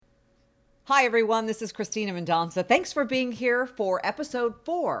Hi, everyone. This is Cristina Mendonsa. Thanks for being here for episode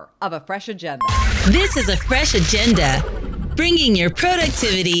 4 of A Fresh Agenda. This is A Fresh Agenda, bringing your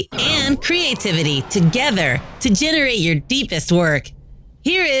productivity and creativity together to generate your deepest work.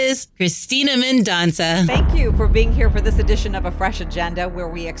 Here is Cristina Mendonsa. Thank you for being here for this edition of A Fresh Agenda, where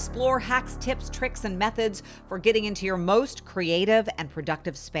we explore hacks, tips, tricks, and methods for getting into your most creative and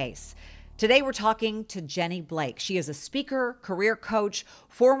productive space. Today, we're talking to Jenny Blake. She is a speaker, career coach,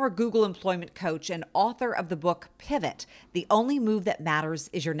 former Google employment coach, and author of the book Pivot: The Only Move That Matters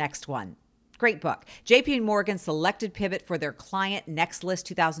Is Your Next One. Great book. JP Morgan selected Pivot for their Client Next List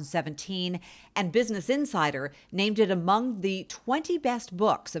 2017, and Business Insider named it among the 20 best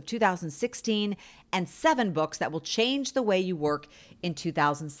books of 2016 and 7 books that will change the way you work in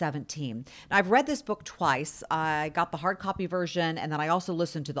 2017. Now, I've read this book twice. I got the hard copy version, and then I also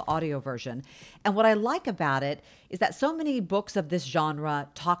listened to the audio version. And what I like about it is that so many books of this genre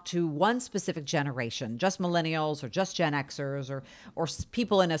talk to one specific generation, just millennials or just Gen Xers or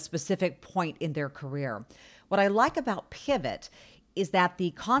people in a specific point in their career. What I like about Pivot is that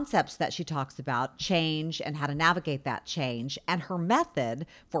the concepts that she talks about, change and how to navigate that change, and her method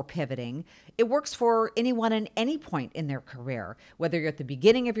for pivoting, it works for anyone in any point in their career. Whether you're at the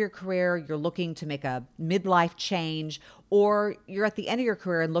beginning of your career, you're looking to make a midlife change, or you're at the end of your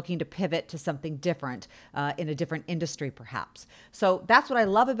career and looking to pivot to something different in a different industry, perhaps. So that's what I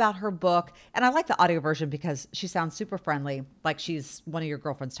love about her book. And I like the audio version because she sounds super friendly, like she's one of your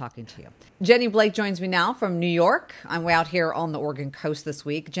girlfriends talking to you. Jenny Blake joins me now from New York. I'm way out here on the Oregon coast this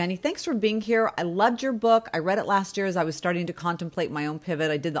week. Jenny, thanks for being here. I loved your book. I read it last year as I was starting to contemplate my own pivot.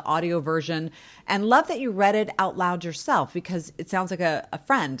 I did the audio version and love that you read it out loud yourself because it sounds like a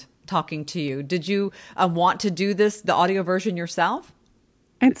friend talking to you. Did you want to do the audio version yourself?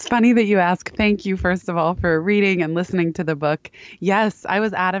 It's funny that you ask. Thank you, first of all, for reading and listening to the book. Yes, I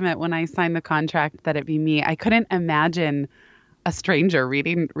was adamant when I signed the contract that it be me. I couldn't imagine a stranger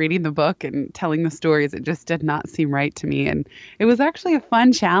reading the book and telling the stories. It just did not seem right to me. And it was actually a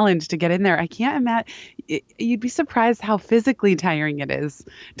fun challenge to get in there. I can't imagine, you'd be surprised how physically tiring it is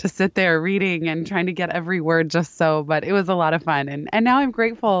to sit there reading and trying to get every word just so, but it was a lot of fun. And now I'm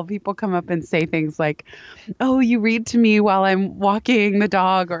grateful. People come up and say things like, oh, you read to me while I'm walking the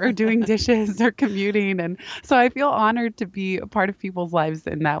dog or doing dishes or commuting. And so I feel honored to be a part of people's lives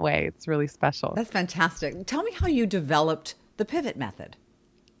in that way. It's really special. That's fantastic. Tell me how you developed the pivot method.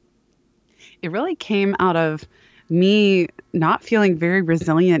 It really came out of me not feeling very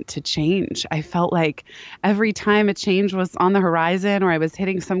resilient to change. I felt like every time a change was on the horizon or I was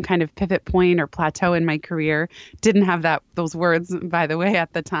hitting some kind of pivot point or plateau in my career, didn't have those words, by the way,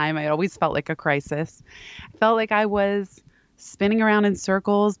 at the time. I always felt like a crisis. I felt like I was spinning around in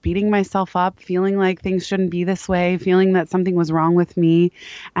circles, beating myself up, feeling like things shouldn't be this way, feeling that something was wrong with me.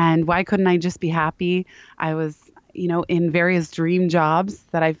 And why couldn't I just be happy? I was in various dream jobs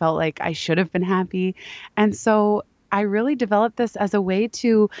that I felt like I should have been happy. And so I really developed this as a way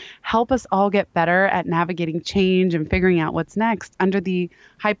to help us all get better at navigating change and figuring out what's next under the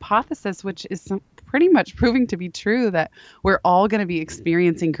hypothesis, which is pretty much proving to be true, that we're all going to be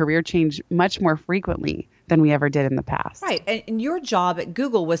experiencing career change much more frequently than we ever did in the past. Right. And your job at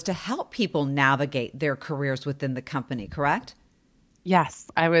Google was to help people navigate their careers within the company, correct? Yes,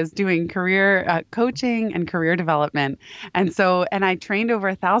 I was doing career coaching and career development. And I trained over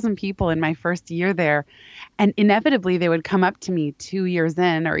 1,000 people in my first year there. And inevitably, they would come up to me 2 years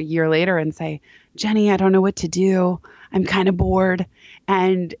in or a year later and say, Jenny, I don't know what to do. I'm kind of bored.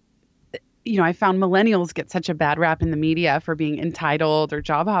 And I found millennials get such a bad rap in the media for being entitled or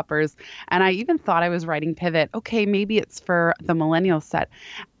job hoppers. And I even thought I was writing Pivot. Okay, maybe it's for the millennial set.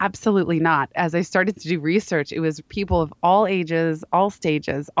 Absolutely not. As I started to do research, it was people of all ages, all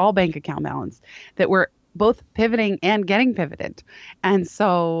stages, all bank account balance that were both pivoting and getting pivoted. And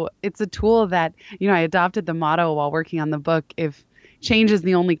so it's a tool that, I adopted the motto while working on the book: if change is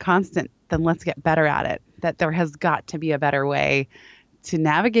the only constant, then let's get better at it. That there has got to be a better way to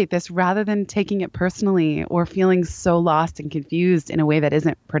navigate this rather than taking it personally or feeling so lost and confused in a way that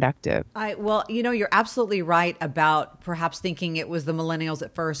isn't productive. Well, you're absolutely right about perhaps thinking it was the millennials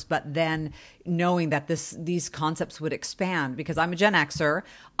at first, but then knowing that these concepts would expand. Because I'm a Gen Xer,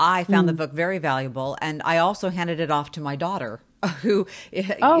 I found the book very valuable, and I also handed it off to my daughter, who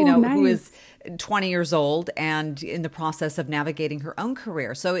who is 20 years old and in the process of navigating her own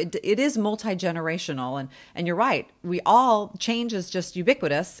career. So it is multi-generational, and you're right. Change is just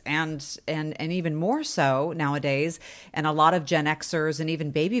ubiquitous and even more so nowadays. And a lot of Gen Xers and even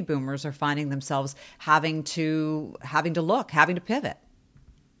baby boomers are finding themselves having to pivot.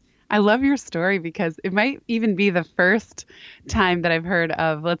 I love your story because it might even be the first time that I've heard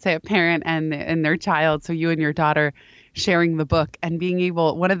of, let's say, a parent and their child, so you and your daughter sharing the book and being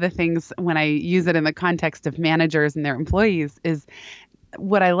able, one of the things when I use it in the context of managers and their employees is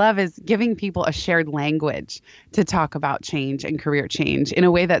what I love is giving people a shared language to talk about change and career change in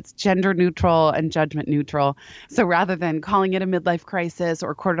a way that's gender neutral and judgment neutral. So rather than calling it a midlife crisis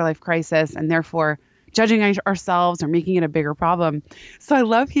or quarter life crisis and therefore judging ourselves or making it a bigger problem. So I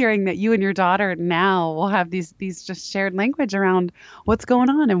love hearing that you and your daughter now will have these just shared language around what's going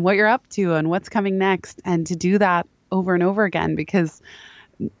on and what you're up to and what's coming next, and to do that over and over again, because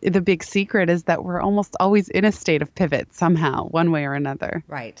the big secret is that we're almost always in a state of pivot somehow, one way or another.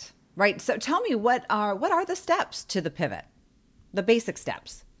 Right. Right. So tell me, what are the steps to the pivot? The basic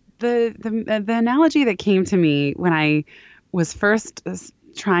steps. The analogy that came to me when I was first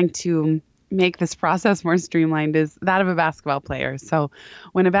trying to make this process more streamlined is that of a basketball player. So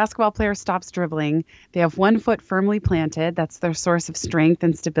when a basketball player stops dribbling, they have one foot firmly planted. That's their source of strength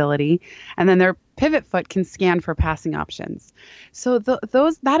and stability. And then their pivot foot can scan for passing options. So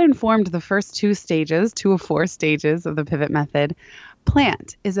that informed the first two of four stages of the pivot method.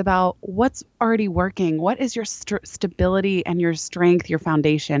 Plant is about what's already working. What is your stability and your strength, your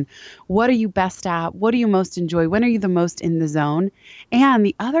foundation? What are you best at? What do you most enjoy? When are you the most in the zone? And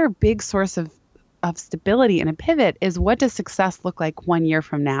the other big source of stability in a pivot is, what does success look like 1 year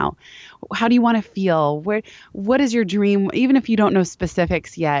from now? How do you want to feel? What is your dream? Even if you don't know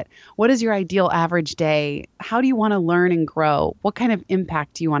specifics yet, what is your ideal average day? How do you want to learn and grow? What kind of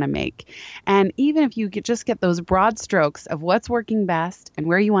impact do you want to make? And even if you just get those broad strokes of what's working best and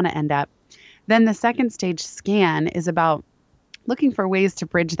where you want to end up, then the second stage, scan, is about looking for ways to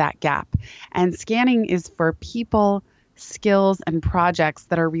bridge that gap. And scanning is for people, skills, and projects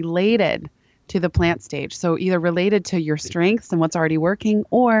that are related to the plant stage. So either related to your strengths and what's already working,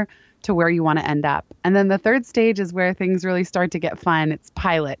 or to where you want to end up. And then the third stage is where things really start to get fun. It's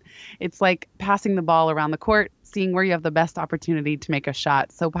pilot. It's like passing the ball around the court, seeing where you have the best opportunity to make a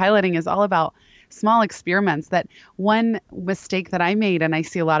shot. So piloting is all about small experiments. That one mistake that I made, and I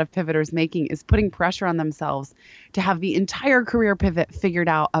see a lot of pivoters making, is putting pressure on themselves to have the entire career pivot figured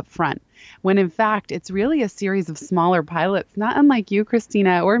out up front, when in fact it's really a series of smaller pilots, not unlike you,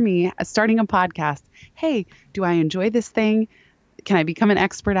 Cristina, or me, starting a podcast. Hey, do I enjoy this thing? Can I become an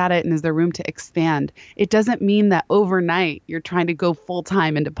expert at it? And is there room to expand? It doesn't mean that overnight you're trying to go full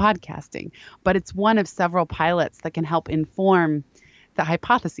time into podcasting, but it's one of several pilots that can help inform the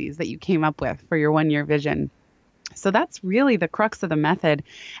hypotheses that you came up with for your 1 year vision. So that's really the crux of the method.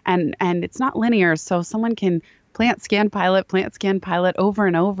 And it's not linear. So someone can plant, scan, pilot over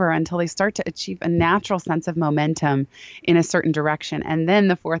and over until they start to achieve a natural sense of momentum in a certain direction. And then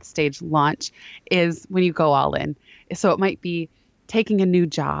the fourth stage, launch, is when you go all in. So it might be taking a new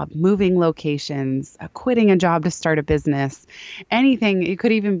job, moving locations, quitting a job to start a business, anything. It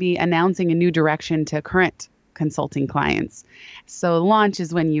could even be announcing a new direction to current consulting clients. So launch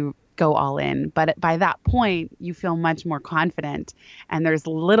is when you go all in. But by that point, you feel much more confident and there's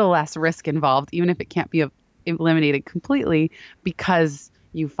little less risk involved, even if it can't be eliminated completely, because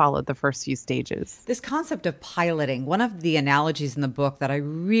you followed the first few stages. This concept of piloting, one of the analogies in the book that I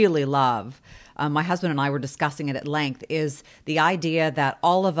really love, my husband and I were discussing it at length, is the idea that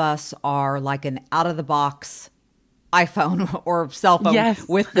all of us are like an out-of-the-box iPhone or cell phone. Yes.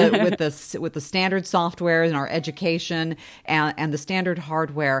 with the standard software in our education and the standard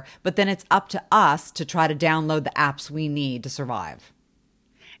hardware, but then it's up to us to try to download the apps we need to survive.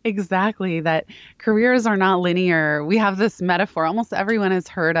 Exactly. That careers are not linear. We have this metaphor almost everyone has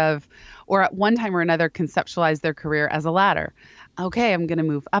heard of, or at one time or another conceptualized their career as a ladder. Okay, I'm going to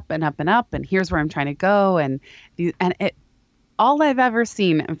move up and up and up, and here's where I'm trying to go. All I've ever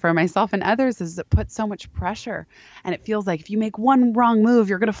seen for myself and others is it puts so much pressure, and it feels like if you make one wrong move,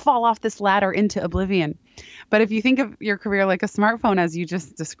 you're going to fall off this ladder into oblivion. But if you think of your career like a smartphone, as you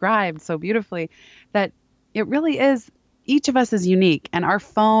just described so beautifully, that it really is, each of us is unique, and our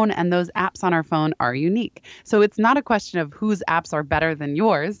phone and those apps on our phone are unique. So it's not a question of whose apps are better than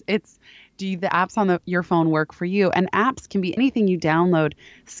yours. It's, do the apps on your phone work for you? And apps can be anything you download,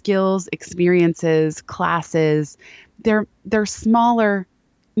 skills, experiences, classes. They're smaller,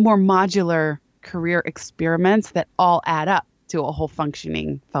 more modular career experiments that all add up to a whole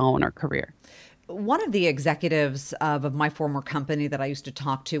functioning phone or career. One of the executives of my former company that I used to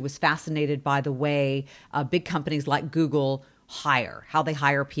talk to was fascinated by the way big companies like Google hire, how they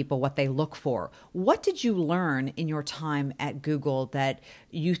hire people, what they look for. What did you learn in your time at Google that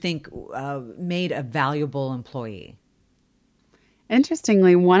you think made a valuable employee?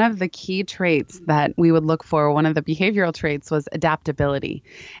 Interestingly, one of the key traits that we would look for, one of the behavioral traits, was adaptability.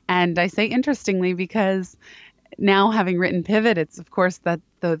 And I say interestingly because now, having written Pivot, it's of course that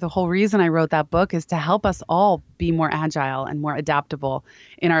the whole reason I wrote that book is to help us all be more agile and more adaptable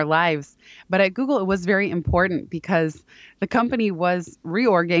in our lives. But at Google, it was very important because the company was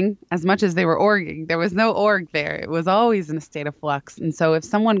reorging as much as they were orging. There was no org there. It was always in a state of flux. And so if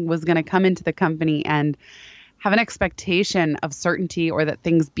someone was going to come into the company and have an expectation of certainty, or that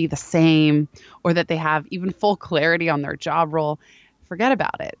things be the same, or that they have even full clarity on their job role, forget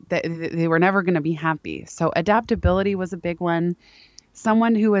about it. They were never going to be happy. So adaptability was a big one.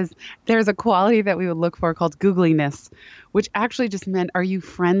 Someone who was, there's a quality that we would look for called googliness, which actually just meant, are you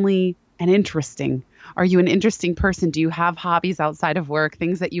friendly and interesting? Are you an interesting person? Do you have hobbies outside of work,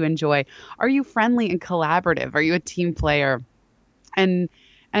 things that you enjoy? Are you friendly and collaborative? Are you a team player? And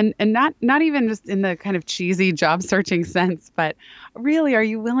not even just in the kind of cheesy job searching sense, but really, are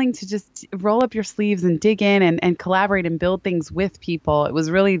you willing to just roll up your sleeves and dig in and collaborate and build things with people? It was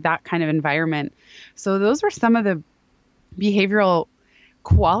really that kind of environment. So those were some of the behavioral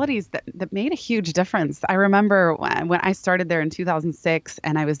qualities that made a huge difference. I remember when I started there in 2006,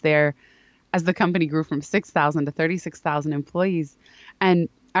 and I was there as the company grew from 6,000 to 36,000 employees. And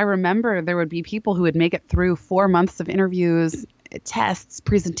I remember there would be people who would make it through 4 months of interviews, tests,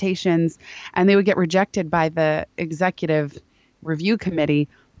 presentations, and they would get rejected by the executive review committee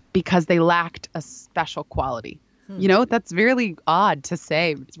because they lacked a special quality. You know, that's really odd to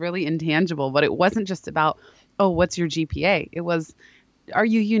say. It's really intangible, but it wasn't just about, oh, what's your GPA? It was, are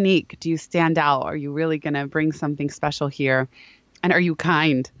you unique? Do you stand out? Are you really going to bring something special here? And are you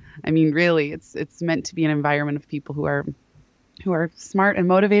kind? I mean, really, it's meant to be an environment of people who are smart and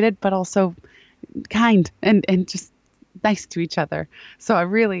motivated, but also kind and just nice to each other. So I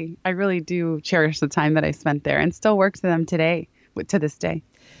really do cherish the time that I spent there, and still work to them today, to this day.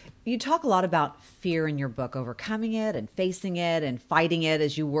 You talk a lot about fear in your book, overcoming it and facing it and fighting it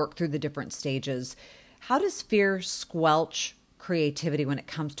as you work through the different stages. How does fear squelch creativity when it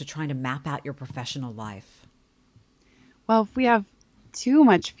comes to trying to map out your professional life? Well, if we have too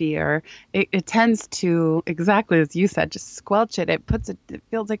much fear, it tends to, exactly as you said, just squelch it. It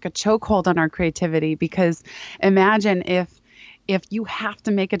feels like a chokehold on our creativity, because imagine if you have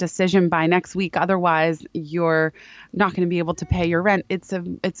to make a decision by next week, otherwise you're not going to be able to pay your rent. It's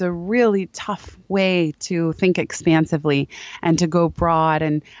a really tough way to think expansively and to go broad.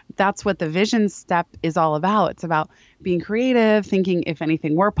 And that's what the vision step is all about. It's about being creative, thinking if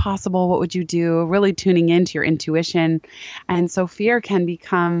anything were possible, what would you do? Really tuning into your intuition. And so fear can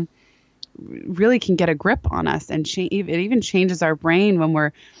get a grip on us, and it even changes our brain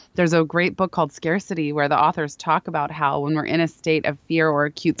when there's a great book called Scarcity, where the authors talk about how when we're in a state of fear or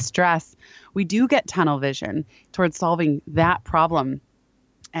acute stress, we do get tunnel vision towards solving that problem.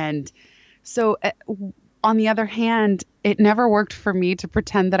 And so on the other hand, it never worked for me to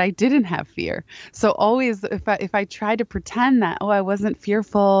pretend that I didn't have fear. So always, if I tried to pretend that, I wasn't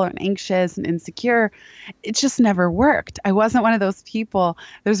fearful and anxious and insecure, it just never worked. I wasn't one of those people.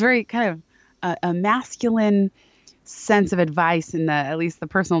 There's very kind of a masculine sense of advice in at least the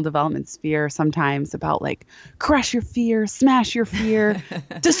personal development sphere sometimes about like, crush your fear, smash your fear,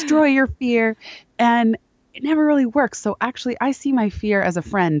 destroy your fear. And it never really works. So actually, I see my fear as a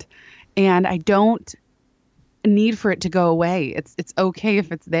friend, and I don't need for it to go away. It's okay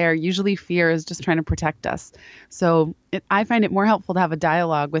if it's there. Usually fear is just trying to protect us. So I find it more helpful to have a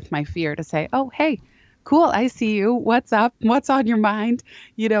dialogue with my fear to say, oh, hey, cool, I see you. What's up? What's on your mind?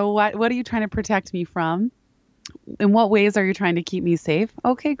 You know, what are you trying to protect me from? In what ways are you trying to keep me safe?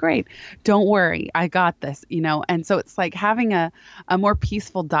 Okay, great. Don't worry. I got this, And so it's like having a more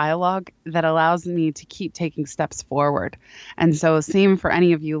peaceful dialogue that allows me to keep taking steps forward. And so same for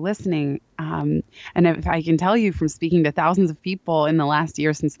any of you listening. And if I can tell you from speaking to thousands of people in the last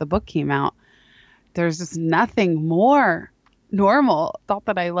year since the book came out, there's just nothing more normal. Thought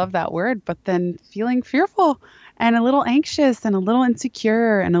that I love that word, but then feeling fearful and a little anxious and a little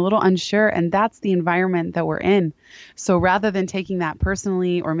insecure and a little unsure. And that's the environment that we're in. So rather than taking that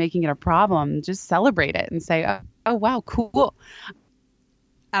personally or making it a problem, just celebrate it and say, oh wow, cool.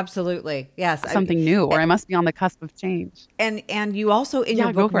 Absolutely. Yes. Something new, or I must be on the cusp of change. And you also in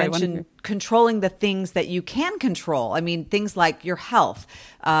your book mentioned controlling the things that you can control. I mean, things like your health,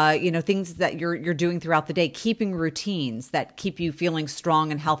 things that you're doing throughout the day, keeping routines that keep you feeling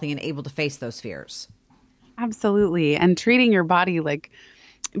strong and healthy and able to face those fears. Absolutely. And treating your body like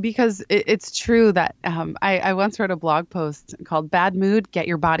Because it's true that I once wrote a blog post called Bad Mood, Get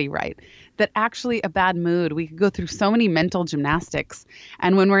Your Body Right. That actually a bad mood, we could go through so many mental gymnastics.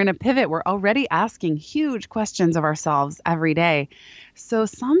 And when we're in a pivot, we're already asking huge questions of ourselves every day. So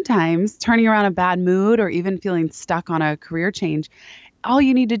sometimes turning around a bad mood or even feeling stuck on a career change, all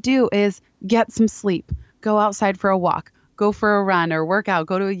you need to do is get some sleep, go outside for a walk, go for a run or work out,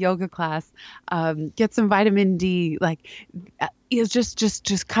 go to a yoga class, get some vitamin D, like is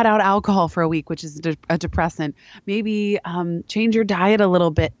just cut out alcohol for a week, which is a depressant. Maybe change your diet a little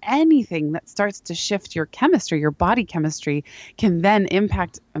bit. Anything that starts to shift your chemistry, your body chemistry, can then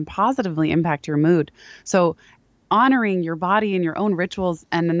impact and positively impact your mood. So honoring your body and your own rituals.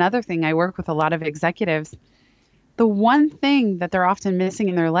 And another thing, I work with a lot of executives. The one thing that they're often missing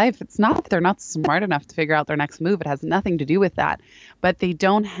in their life, it's not that they're not smart enough to figure out their next move. It has nothing to do with that. But they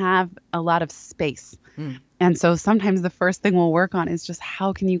don't have a lot of space. And so sometimes the first thing we'll work on is just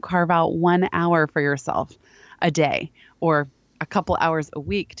how can you carve out 1 hour for yourself a day or a couple hours a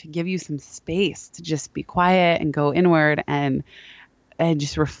week to give you some space to just be quiet and go inward and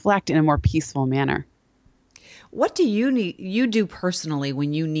just reflect in a more peaceful manner. What do you do personally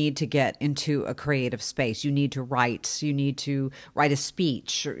when you need to get into a creative space? You need to write a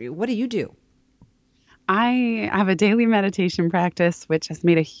speech. What do you do? I have a daily meditation practice, which has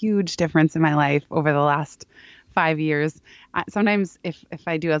made a huge difference in my life over the last 5 years. Sometimes if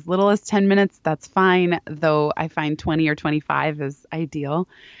I do as little as 10 minutes, that's fine, though I find 20 or 25 is ideal.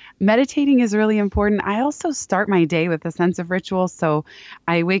 Meditating is really important. I also start my day with a sense of ritual. So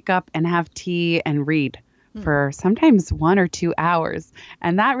I wake up and have tea and read for sometimes 1 or 2 hours.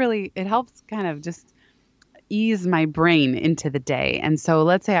 And that really, it helps kind of just ease my brain into the day. And so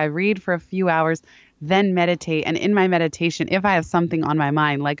let's say I read for a few hours, then meditate. And in my meditation, if I have something on my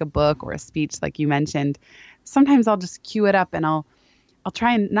mind, like a book or a speech, like you mentioned, sometimes I'll just cue it up and I'll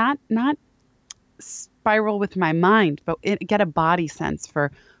try and not spiral with my mind, but get a body sense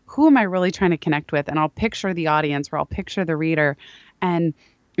for who am I really trying to connect with? And I'll picture the audience or I'll picture the reader and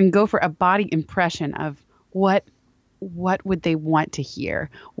go for a body impression of what would they want to hear?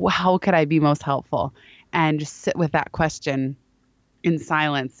 How could I be most helpful? And just sit with that question in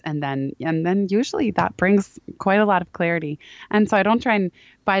silence. And then usually that brings quite a lot of clarity. And so I don't try and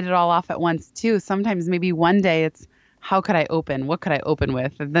bite it all off at once too. Sometimes maybe one day it's how could I open? What could I open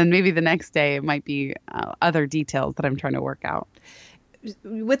with? And then maybe the next day it might be other details that I'm trying to work out.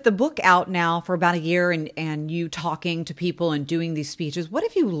 With the book out now for about a year and you talking to people and doing these speeches, what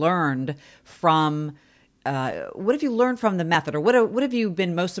have you learned from the method, or what have you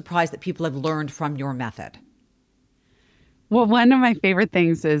been most surprised that people have learned from your method? Well, one of my favorite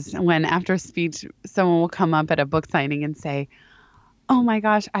things is when after a speech, someone will come up at a book signing and say, oh my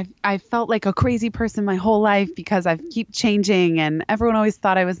gosh, I felt like a crazy person my whole life because I keep changing and everyone always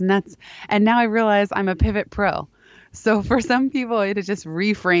thought I was nuts. And now I realize I'm a pivot pro. So for some people, it just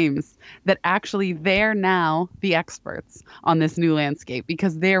reframes that actually they're now the experts on this new landscape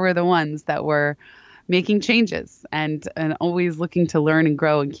because they were the ones that were making changes and always looking to learn and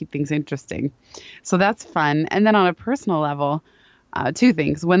grow and keep things interesting. So that's fun. And then on a personal level, two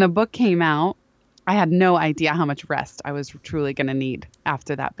things. When the book came out, I had no idea how much rest I was truly going to need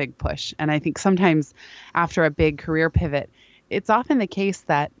after that big push. And I think sometimes after a big career pivot, it's often the case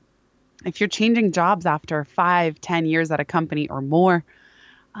that if you're changing jobs after 5-10 years at a company or more,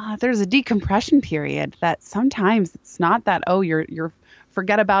 there's a decompression period that sometimes it's not that, oh, you're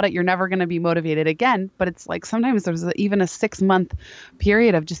forget about it, you're never going to be motivated again. But it's like sometimes there's even a 6-month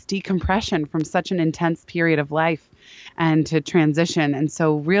period of just decompression from such an intense period of life and to transition. And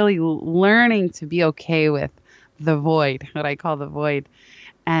so really learning to be okay with the void, what I call the void.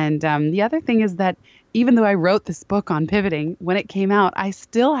 And the other thing is that even though I wrote this book on pivoting, when it came out, I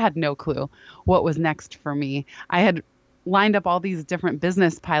still had no clue what was next for me. I had lined up all these different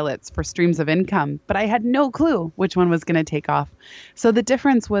business pilots for streams of income, but I had no clue which one was going to take off. So the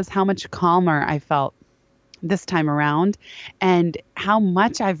difference was how much calmer I felt this time around and how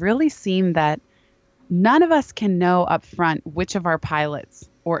much I've really seen that none of us can know up front which of our pilots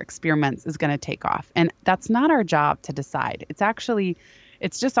or experiments is going to take off. And that's not our job to decide.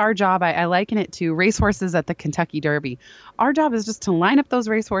 It's just our job. I liken it to racehorses at the Kentucky Derby. Our job is just to line up those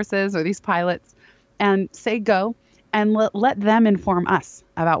racehorses or these pilots and say go and let them inform us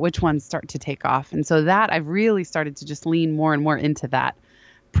about which ones start to take off. And so that I've really started to just lean more and more into that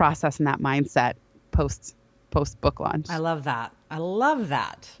process and that mindset post book launch. I love that.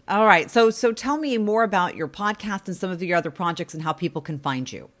 All right. So tell me more about your podcast and some of your other projects and how people can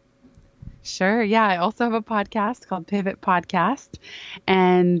find you. Sure. Yeah. I also have a podcast called Pivot Podcast.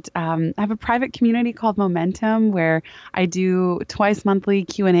 And I have a private community called Momentum where I do twice monthly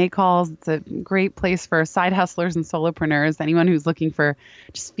Q&A calls. It's a great place for side hustlers and solopreneurs, anyone who's looking for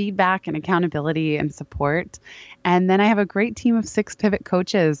just feedback and accountability and support. And then I have a great team of 6 pivot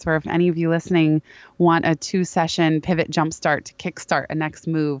coaches where if any of you listening want a 2-session pivot jumpstart to kickstart a next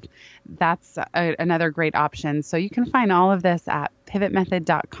move, that's another great option. So you can find all of this at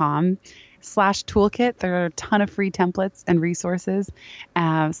pivotmethod.com/toolkit. There are a ton of free templates and resources,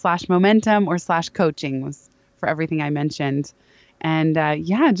 /momentum or /coaching was for everything I mentioned. And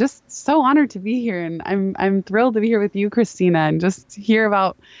just so honored to be here. And I'm thrilled to be here with you, Cristina, and just hear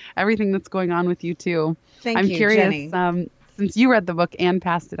about everything that's going on with you too. I'm curious, Jenny. Since you read the book and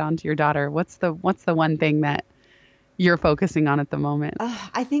passed it on to your daughter, what's the one thing that you're focusing on at the moment?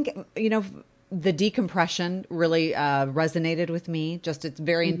 I think, the decompression really resonated with me. Just it's a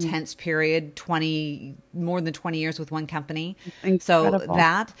very intense period, more than 20 years with one company. Incredible. So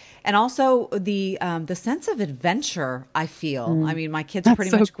that, and also the sense of adventure I feel. I mean, my kids are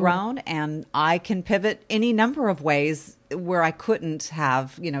pretty much grown and I can pivot any number of ways where I couldn't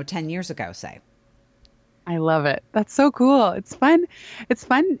have, 10 years ago, say. I love it. That's so cool. It's fun. It's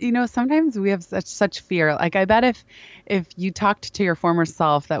fun. Sometimes we have such fear. Like I bet if you talked to your former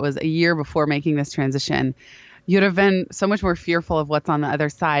self that was a year before making this transition, you'd have been so much more fearful of what's on the other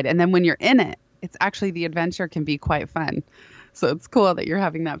side. And then when you're in it, it's actually the adventure can be quite fun. So it's cool that you're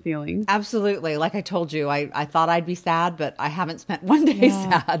having that feeling. Absolutely. Like I told you, I thought I'd be sad, but I haven't spent one day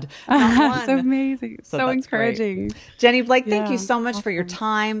sad. Not one. It's amazing. So encouraging. Great. Jenny Blake, thank you so much for your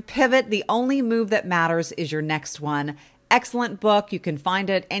time. Pivot, the only move that matters is your next one. Excellent book. You can find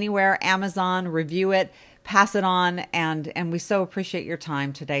it anywhere, Amazon, review it, pass it on. And we so appreciate your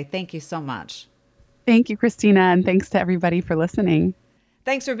time today. Thank you so much. Thank you, Cristina. And thanks to everybody for listening.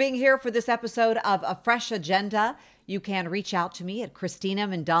 Thanks for being here for this episode of A Fresh Agenda. You can reach out to me at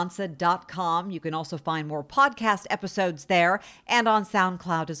CristinaMendonsa.com. You can also find more podcast episodes there and on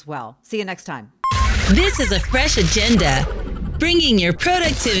SoundCloud as well. See you next time. This is A Fresh Agenda, bringing your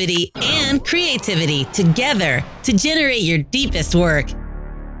productivity and creativity together to generate your deepest work.